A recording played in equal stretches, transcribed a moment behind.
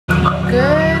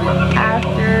Good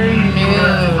afternoon,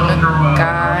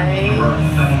 guys.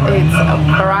 It's a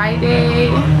Friday,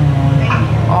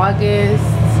 August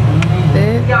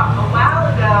 5th,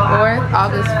 4th,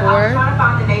 August 4th.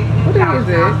 What day is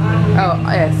it? Oh,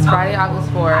 yes, Friday, August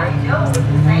 4th.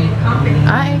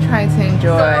 I am trying to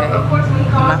enjoy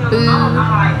my food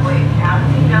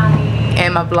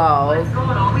and my vlog.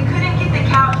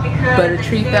 But a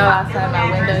tree fell outside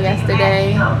my window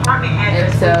yesterday,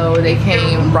 and so they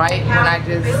came right when I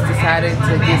just decided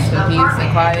to get some peace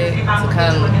and quiet to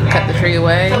come cut the tree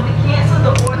away.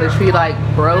 And the tree like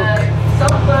broke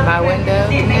my window.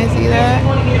 Can you see that?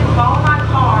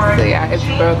 So yeah, it's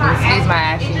broken. Excuse my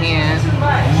ashy hand.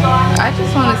 I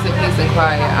just wanted some peace and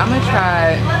quiet. I'm gonna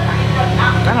try,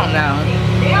 I don't know.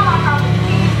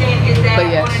 But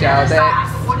yes, y'all,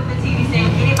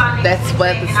 that's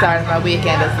what the start of my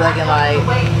weekend is looking like.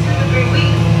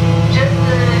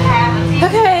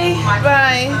 Okay,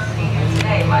 bye.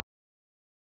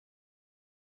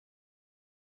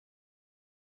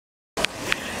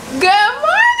 Good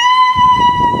morning!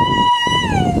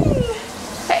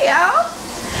 Hey y'all.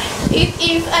 It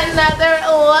is another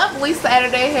lovely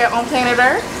Saturday here on planet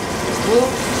Earth.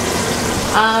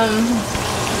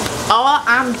 All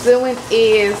I'm doing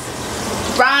is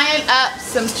frying up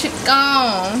some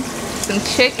chicken.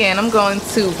 I'm going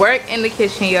to work in the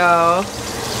kitchen, y'all.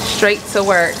 Straight to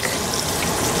work.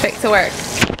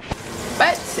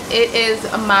 But it is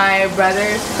my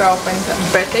brother's girlfriend's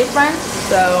birthday brunch,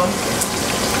 so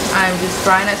I'm just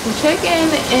frying up some chicken,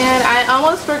 and I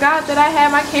almost forgot that I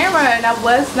had my camera, and I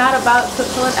was not about to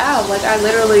pull it out. Like,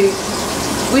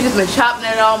 we just been chopping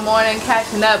it all morning,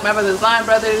 catching up. My brother's line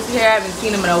brother is here. I haven't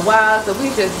seen him in a while, so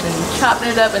we just been chopping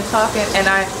it up and talking, and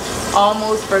I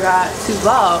almost forgot to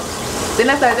vlog. Then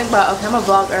I started thinking about, okay, I'm gonna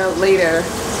vlog later,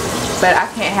 but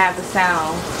I can't have the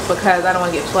sound because I don't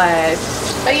want to get flagged.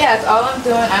 But yes, all I'm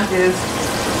doing, I'm just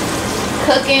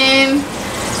cooking,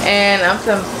 and I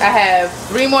have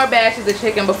 3 more batches of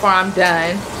chicken before I'm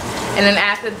done, and then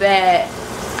after that,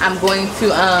 I'm going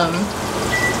to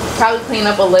probably clean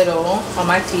up a little on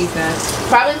my teeth now.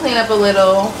 Probably clean up a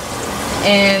little,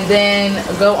 and then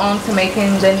go on to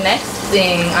making the next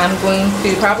thing. I'm going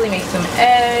to probably make some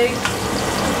eggs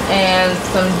and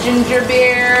some ginger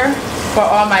beer for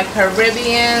all my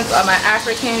Caribbeans, all my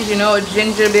Africans. You know what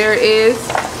ginger beer is.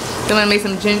 So I'm gonna make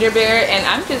some ginger beer, and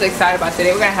I'm just excited about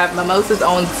today. We're gonna have mimosas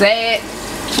on deck,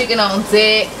 chicken on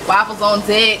deck, waffles on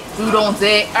deck, food on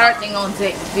deck, everything on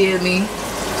deck, you feel me?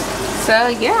 So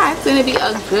yeah, it's gonna be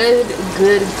a good,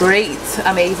 great,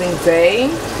 amazing day.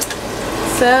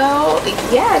 So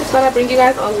yeah, I just thought I'd bring you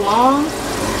guys along.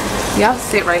 Y'all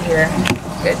sit right here.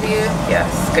 Good view?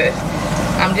 Yes, good.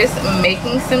 I'm just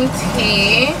making some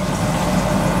tea.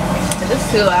 Is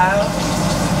this too loud?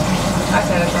 I'll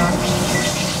turn this on.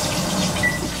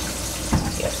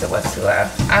 Yes, it was too loud.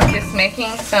 I'm just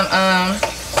making some,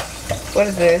 what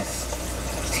is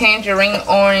this? Tangerine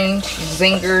orange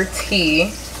zinger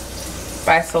tea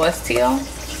by Celestial.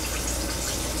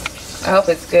 I hope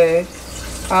it's good.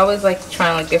 I always like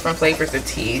trying like different flavors of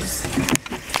teas.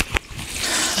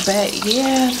 But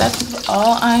yeah, that's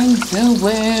all I'm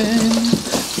doing.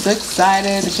 So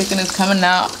excited. The chicken is coming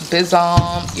out.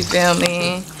 Bizarre, you feel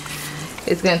me?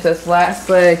 It's getting to its last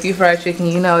leg. If you fry chicken,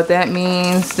 you know what that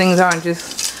means. Things aren't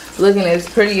just looking as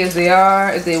pretty as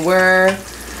they were.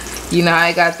 You know,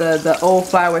 I got the old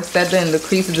flour set in the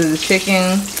creases of the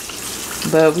chicken.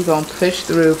 But we're gonna push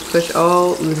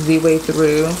all the way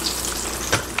through.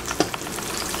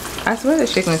 I swear the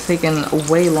chicken is taking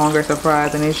way longer to fry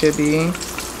than it should be.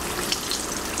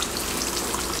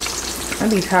 I'd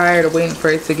be tired of waiting for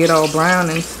it to get all brown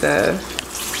and stuff.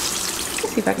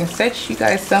 Let's see if I can set you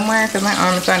guys somewhere because my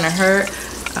arm is starting to hurt.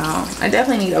 I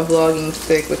definitely need a vlogging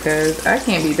stick because I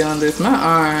can't be doing this. My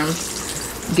arm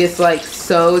gets like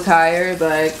so tired,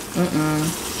 like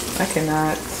I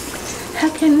cannot.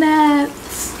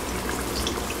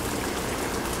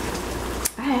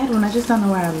 I had one, I just don't know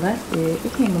where I left it.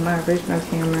 It came with my original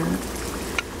camera.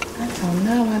 I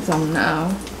don't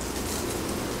know.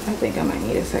 I think I might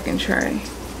need a second tray.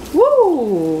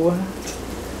 Woo!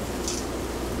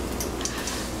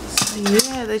 So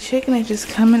yeah, the chicken is just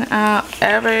coming out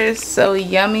ever so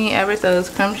yummy, ever so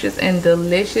scrumptious and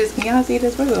delicious. Can y'all see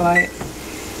this? What's it like?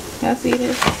 Y'all see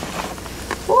this?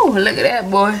 Woo, look at that,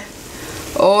 boy.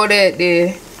 Oh, that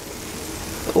there.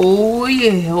 Oh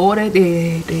yeah, oh that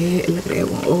there. Look at that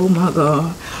one. Oh my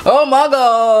god. Oh my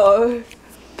god.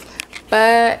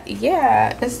 But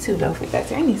yeah, it's too low for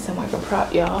that. I need somewhere to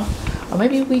prop y'all. Or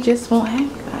maybe we just won't have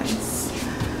you guys.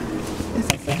 Is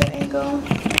this a good angle?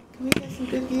 Can we get some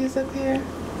good views up here?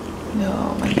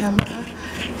 No, my camera.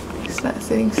 It's not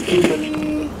sitting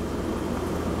stably.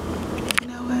 You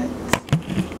know what?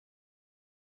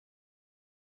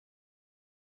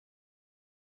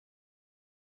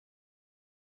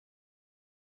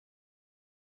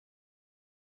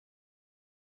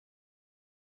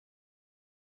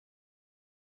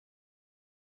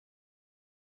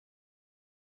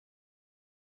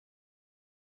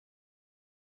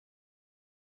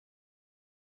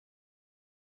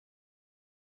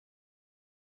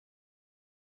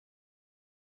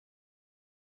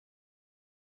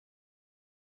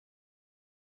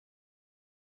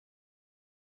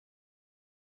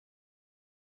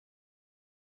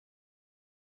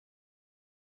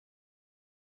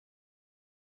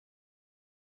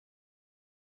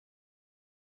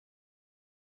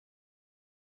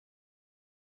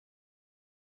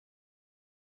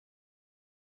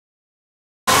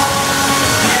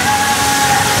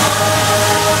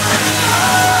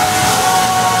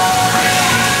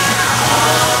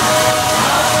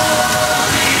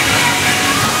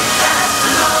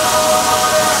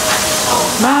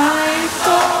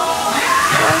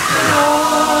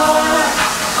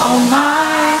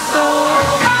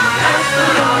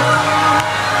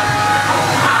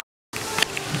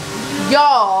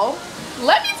 Y'all,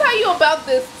 let me tell you about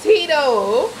this tea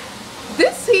though.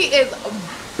 This tea is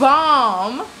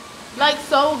bomb. Like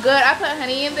so good. I put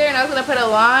honey in there and I was gonna put a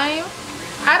lime.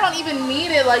 I don't even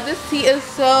need it. Like this tea is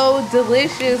so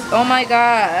delicious. Oh my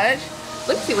gosh.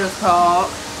 Let's see what it's called.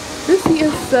 This tea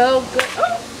is so good.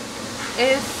 Oh,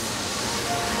 it's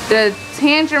the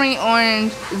tangerine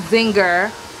orange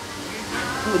zinger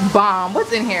bomb.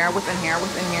 What's in here? What's in here?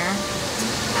 What's in here?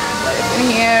 What's in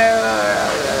here?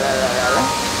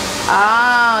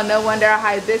 Ah, no wonder.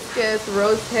 Hibiscus,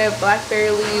 rose hip,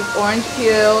 blackberry leaves, orange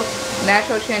peel,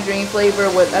 natural tangerine flavor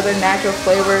with other natural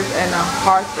flavors, and a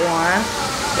hawthorn.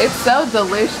 It's so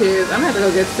delicious. I'm gonna have to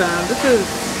go get some. This is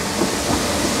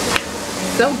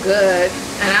so good.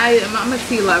 And I'm a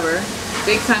tea lover,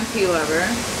 big time tea lover.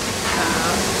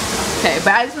 Okay,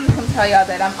 but I just want to come tell y'all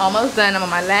that I'm almost done. I'm on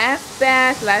my last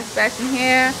batch in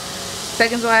here.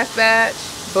 Second to last batch.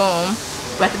 Boom.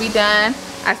 About to be done.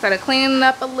 I started cleaning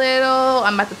up a little.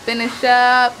 I'm about to finish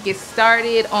up, get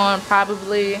started on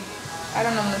probably, I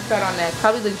don't know, I'm gonna start on that.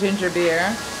 Probably the ginger beer.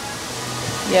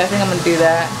 Yeah, I think I'm gonna do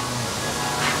that.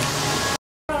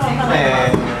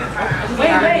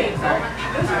 Wait.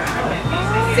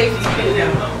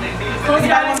 Close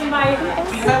your eyes and bite.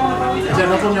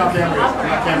 Jenn, open your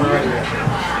camera right here.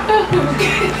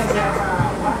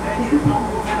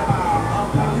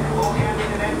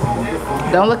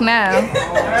 Don't look now.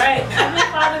 Alright. Heavenly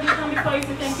Father, we come before you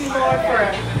to thank you, Lord, for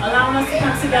allowing us to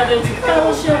come together to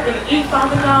fellowship and eat,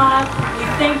 Father God. We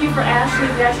thank you for Ashley.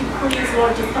 We ask you, please,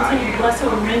 Lord, just continue to bless her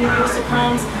with many years to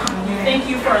come. We thank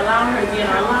you for allowing her to be in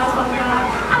our lives, Father God.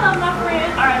 I love my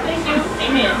friend. Alright, thank you.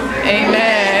 Amen.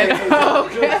 Amen.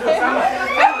 Okay.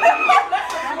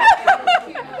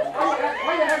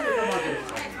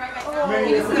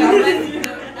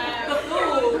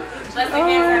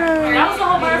 That was the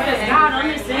whole purpose. God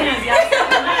understands.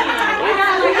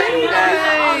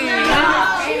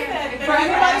 For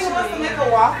anybody who wants to make a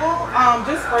waffle,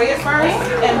 just spray it first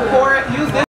and pour it.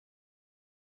 Use this.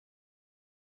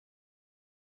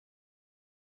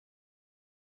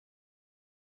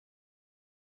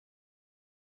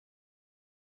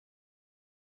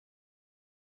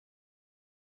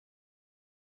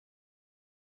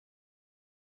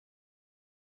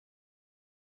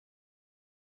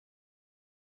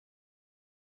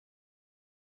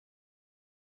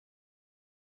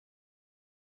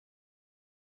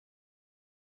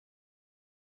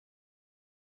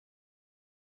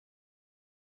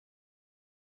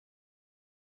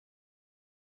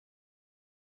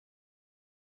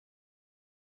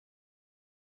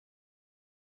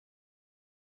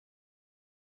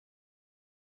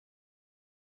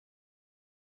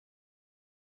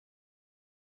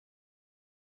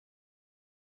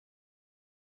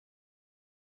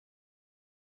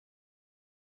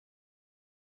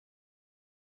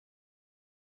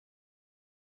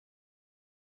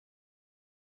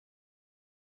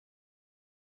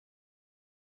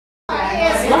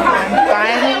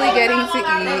 Finally getting to eat.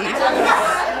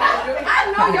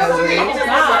 I'm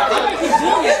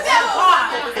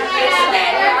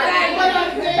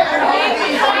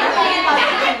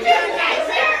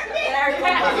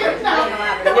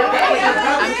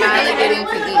finally getting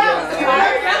to eat,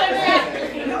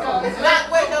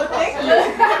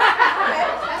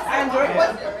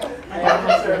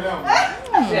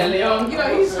 You know,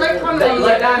 he's straight from the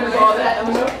let down and all that.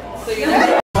 So you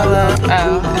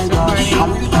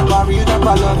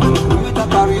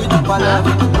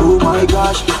Oh my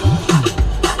gosh.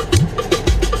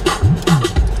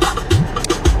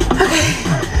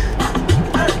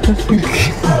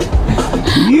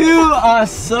 You are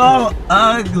so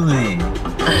ugly.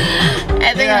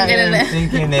 I think I'm getting it.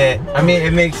 Thinking that. I mean,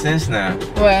 it makes sense now.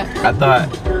 What? I thought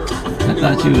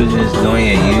you was just doing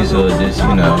your usual, just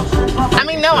I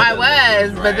mean, no, I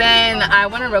was, but then I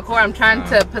want to record. I'm trying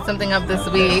to put something up this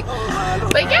week.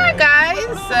 But yeah, guys,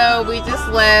 so we just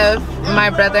left my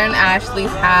brother and Ashley's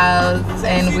house,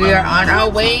 and we are on our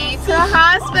way to the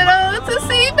hospital to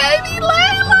see baby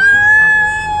Layla.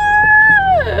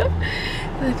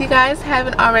 If you guys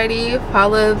haven't already,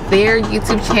 follow their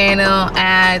YouTube channel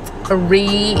at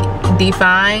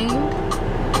Redefined.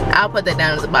 I'll put that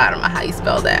down at the bottom of how you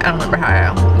spell that. I don't remember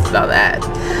how you spell that.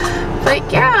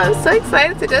 But yeah, I'm so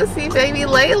excited to go see baby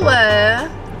Layla.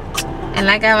 And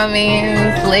I got my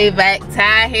man's laid back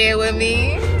tie here with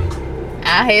me.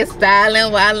 Out here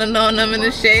styling, wilding on them in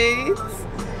the shades.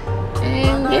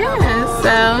 And yeah,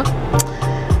 so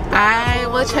I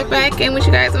will check back in with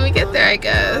you guys when we get there, I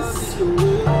guess.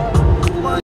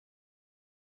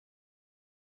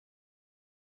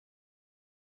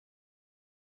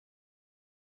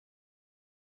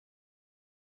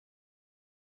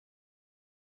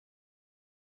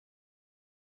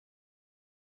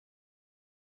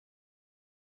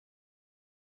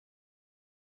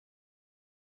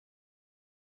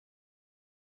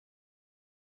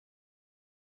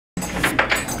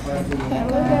 Okay,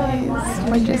 guys,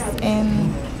 we're just in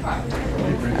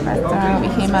a restaurant. We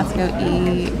came out to go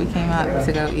eat. We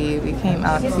came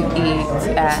out to eat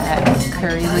at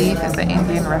Curry Leaf. It's an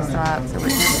Indian restaurant, so we're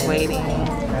just waiting.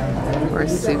 We're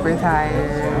super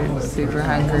tired, super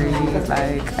hungry.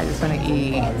 Like, I just want to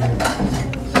eat.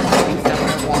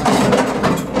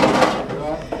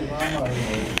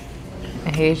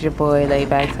 And here's your boy, laid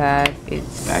back Todd.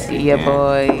 It's your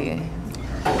boy.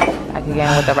 Back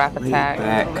again with the rap attack.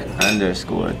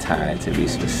 _Ty to be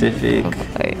specific.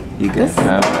 Okay. You can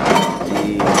have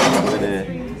G with a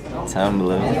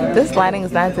Tumblr. This lighting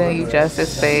is not doing you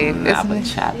justice, babe.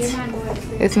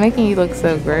 It's making you look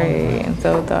so gray and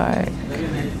so dark.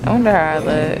 I wonder how I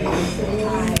look.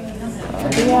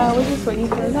 But yeah, we're just waiting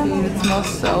for the food. It smells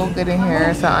so good in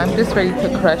here, so I'm just ready to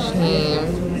crush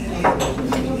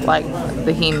heme. Like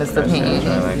the heme is the pain.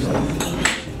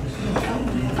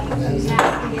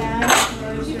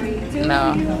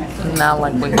 No, not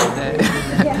like what you said.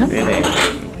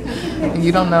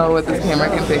 You don't know what this camera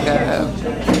can pick up.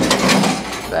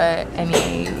 But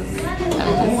anyways,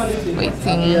 I'm just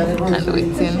waiting and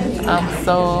waiting. I'm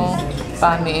so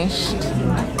famished.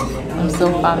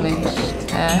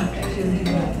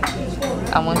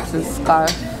 I want to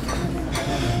scarf.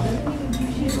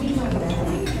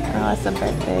 Oh, it's a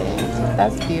birthday.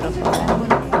 That's beautiful.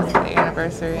 That's the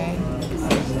anniversary.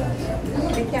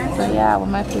 So yeah, when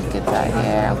my food gets out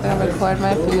here, I'm gonna record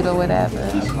my food or whatever.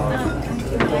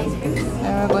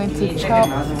 And we're going to chop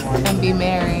and be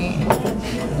merry.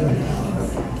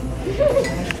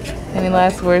 Any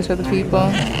last words for the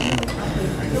people?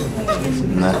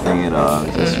 Nothing at all.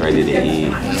 Just ready to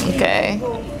eat. Okay.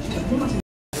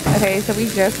 Okay, so we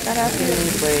just got our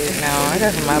food. Wait, no, I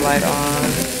got my light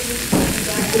on.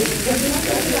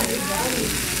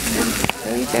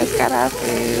 So we just got our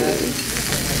food.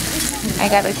 I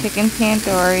got the chicken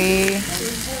tandoori.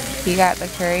 He got the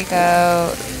curry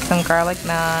goat, some garlic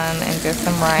naan, and just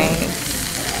some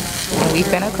rice. And we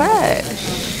finna crush.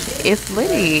 It's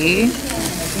litty.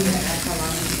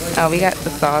 Oh, we got the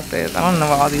sauces. I don't know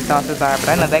what all these sauces are, but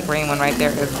I know that green one right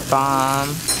there is bomb.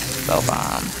 So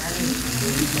bomb.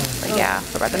 But yeah,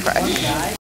 we're about to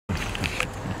crush.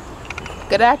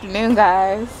 Good afternoon,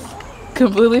 guys.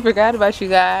 Completely forgot about you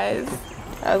guys.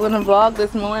 I was gonna vlog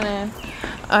this morning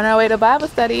on our way to Bible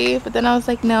study, but then I was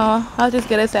like, no, I'll just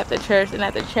get us after church. And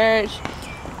after church,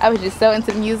 I was just so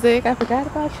into music, I forgot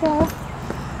about y'all.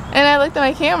 And I looked at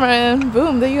my camera and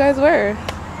boom, there you guys were.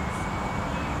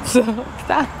 So,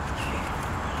 stop.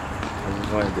 I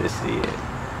just wanted to see it.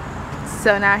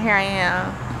 So now here I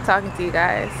am, talking to you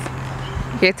guys.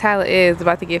 Here Tyler is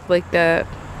about to get flicked up.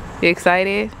 You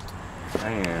excited?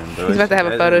 I am, bro. He's about to have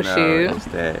a photo shoot.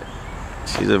 That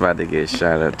she's about to get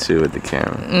shot up too with the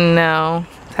camera. No,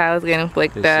 Tyler's getting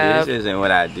flicked up. This isn't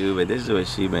what I do, but this is what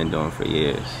she's been doing for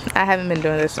years. I haven't been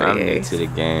doing this for years. I'm new to the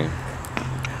game.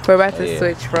 We're about to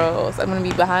switch roles. I'm gonna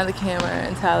be behind the camera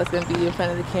and Tyler's gonna be in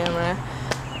front of the camera.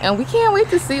 And we can't wait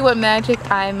to see what magic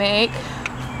I make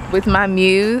with my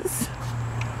muse,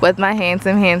 with my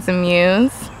handsome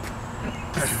muse.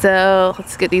 So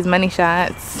let's get these money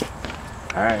shots.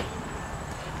 Alright.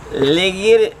 Let's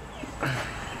get it.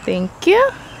 Thank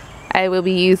you. I will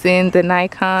be using the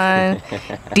Nikon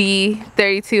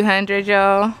D3200,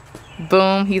 y'all.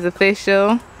 Boom, he's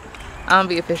official. I'm gonna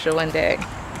be official one day.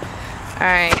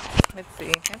 Alright, Let's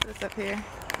see. Can I put this up here?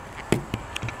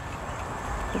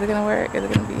 Is it gonna work? Is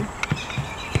it gonna be?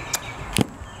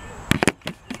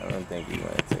 I don't think you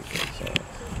want to take that chance.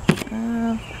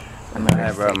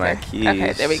 I brought my keys.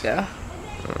 Okay, there we go.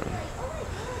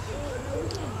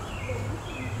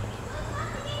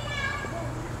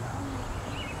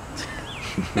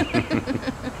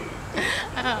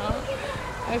 Oh,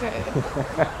 okay.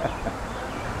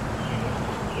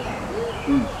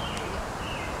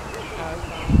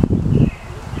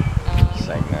 Just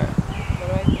like that. What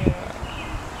do I do?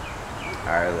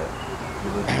 Alright,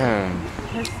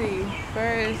 Let's see.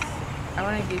 First, I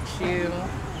want to get you.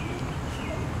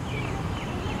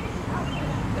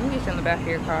 Let me get you on the back of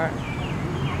your car.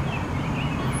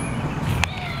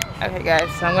 Okay, guys.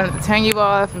 So I'm going to turn you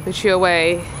off and put you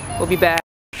away. We'll be back.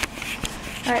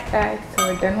 All right, guys. So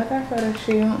we're done with our photo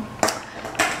shoot,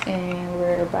 and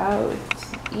we're about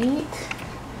to eat.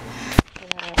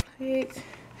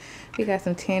 We got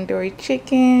some tandoori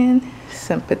chicken,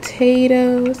 some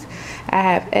potatoes. I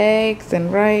have eggs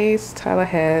and rice. Tyler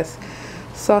has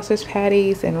sausage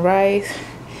patties and rice.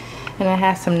 And I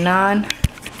have some naan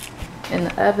in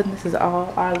the oven. This is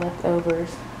all our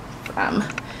leftovers from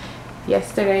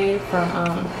yesterday,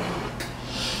 from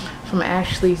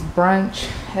Ashley's brunch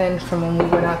and from when we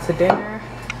went out to dinner.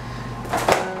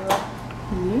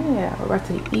 Yeah, we're about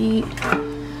to eat,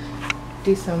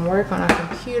 do some work on our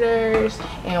computers,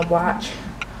 and watch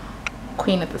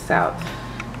Queen of the South.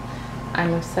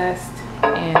 I'm obsessed,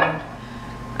 and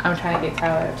I'm trying to get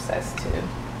Tyler obsessed too.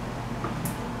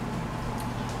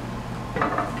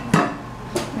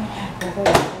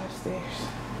 Downstairs.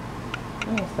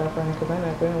 I'm gonna stop running because I'm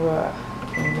not going to walk.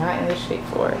 I'm not in the shape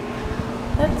for it.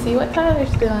 Let's see what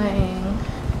Tyler's doing.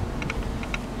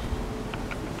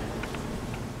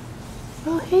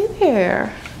 Oh, hey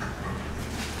there.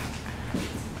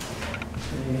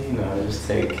 You know, just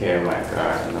take care of my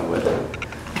car and the weather.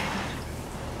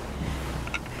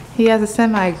 He has a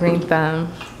semi-green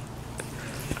thumb.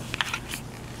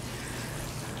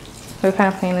 What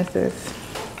kind of plane is this?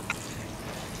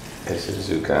 It's a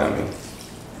Zucami.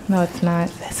 No, it's not.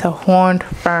 It's a horned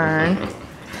fern.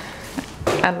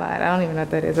 I lied. I don't even know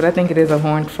what that is, but I think it is a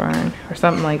horned fern or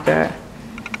something like that.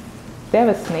 They have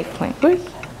a snake plant. Wait,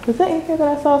 was that in here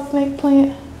that I saw a snake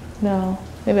plant? No,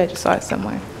 maybe I just saw it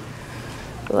somewhere.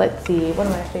 Let's see. One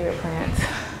of my favorite plants.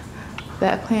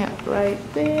 That plant right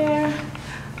there.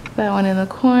 That one in the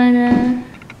corner.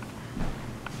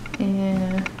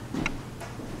 And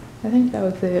I think that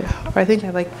was it. Or I think I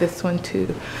like this one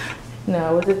too.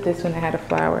 No, was it this one that had a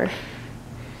flower?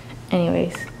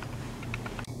 Anyways.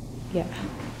 Yeah.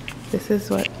 This is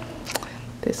what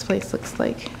this place looks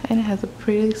like. And it has a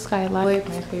pretty skylight.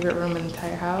 My favorite room in the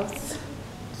entire house.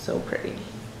 So pretty.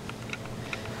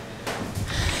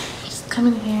 Just come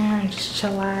in here and just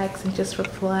chillax and just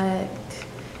reflect.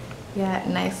 Yeah,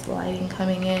 nice lighting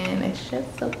coming in. It's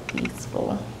just so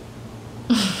peaceful.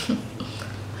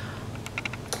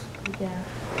 Yeah.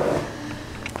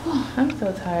 Oh, I'm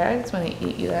so tired. I just want to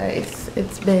eat, you guys.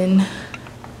 It's been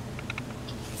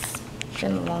a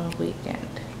long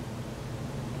weekend.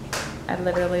 I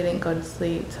literally didn't go to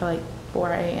sleep till like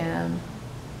 4 a.m.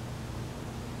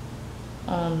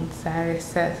 on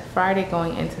Friday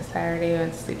going into Saturday. I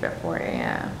went to sleep at 4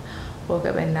 a.m. Woke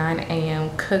up at 9 a.m.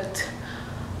 Cooked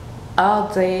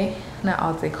all day, not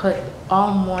all day, cooked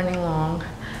all morning long.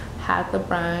 Had the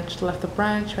brunch, left the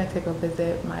brunch, went to go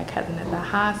visit my cousin at the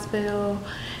hospital.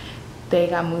 They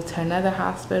got moved to another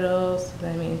hospital, so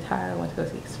then me and Tyler went to go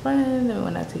see his friend, then we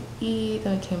went out to eat,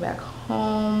 then we came back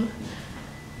home.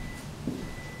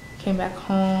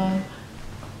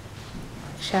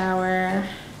 Shower,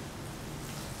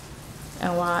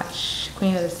 and watch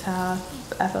Queen of the South.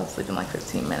 I fell asleep in like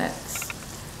 15 minutes.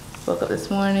 Woke up this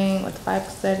morning, went to Bible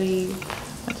study,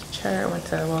 went to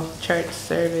church, church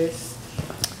service.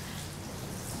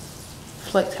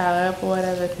 Flick Tyler up or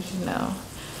whatever, because you know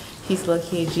he's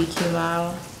low-key a GQ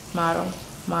model.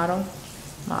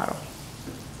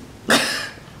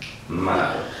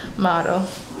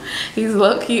 He's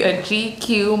low-key a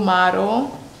GQ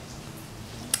model.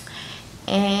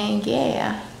 And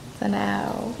yeah, so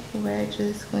now we're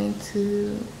just going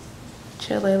to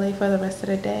chill lately for the rest of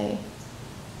the day.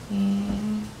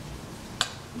 And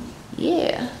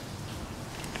yeah,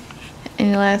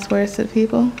 any last words to the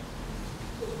people?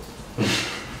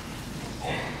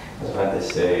 I was about to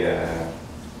say,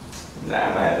 nah, I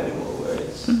don't have any more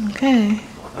words. Okay.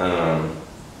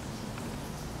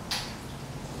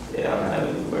 Yeah, I don't have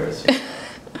any words.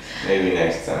 Maybe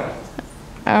next time.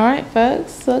 All right,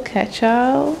 folks. So catch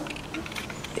y'all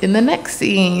in the next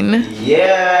scene.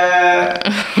 Yeah.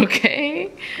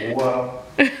 Okay. Well.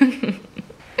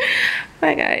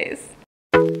 Bye, guys.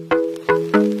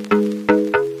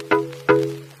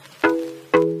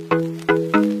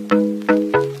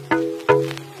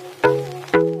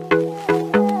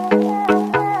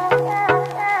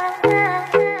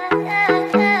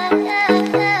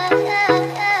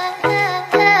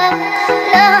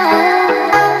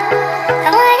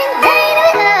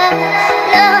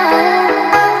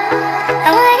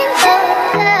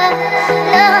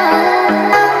 No.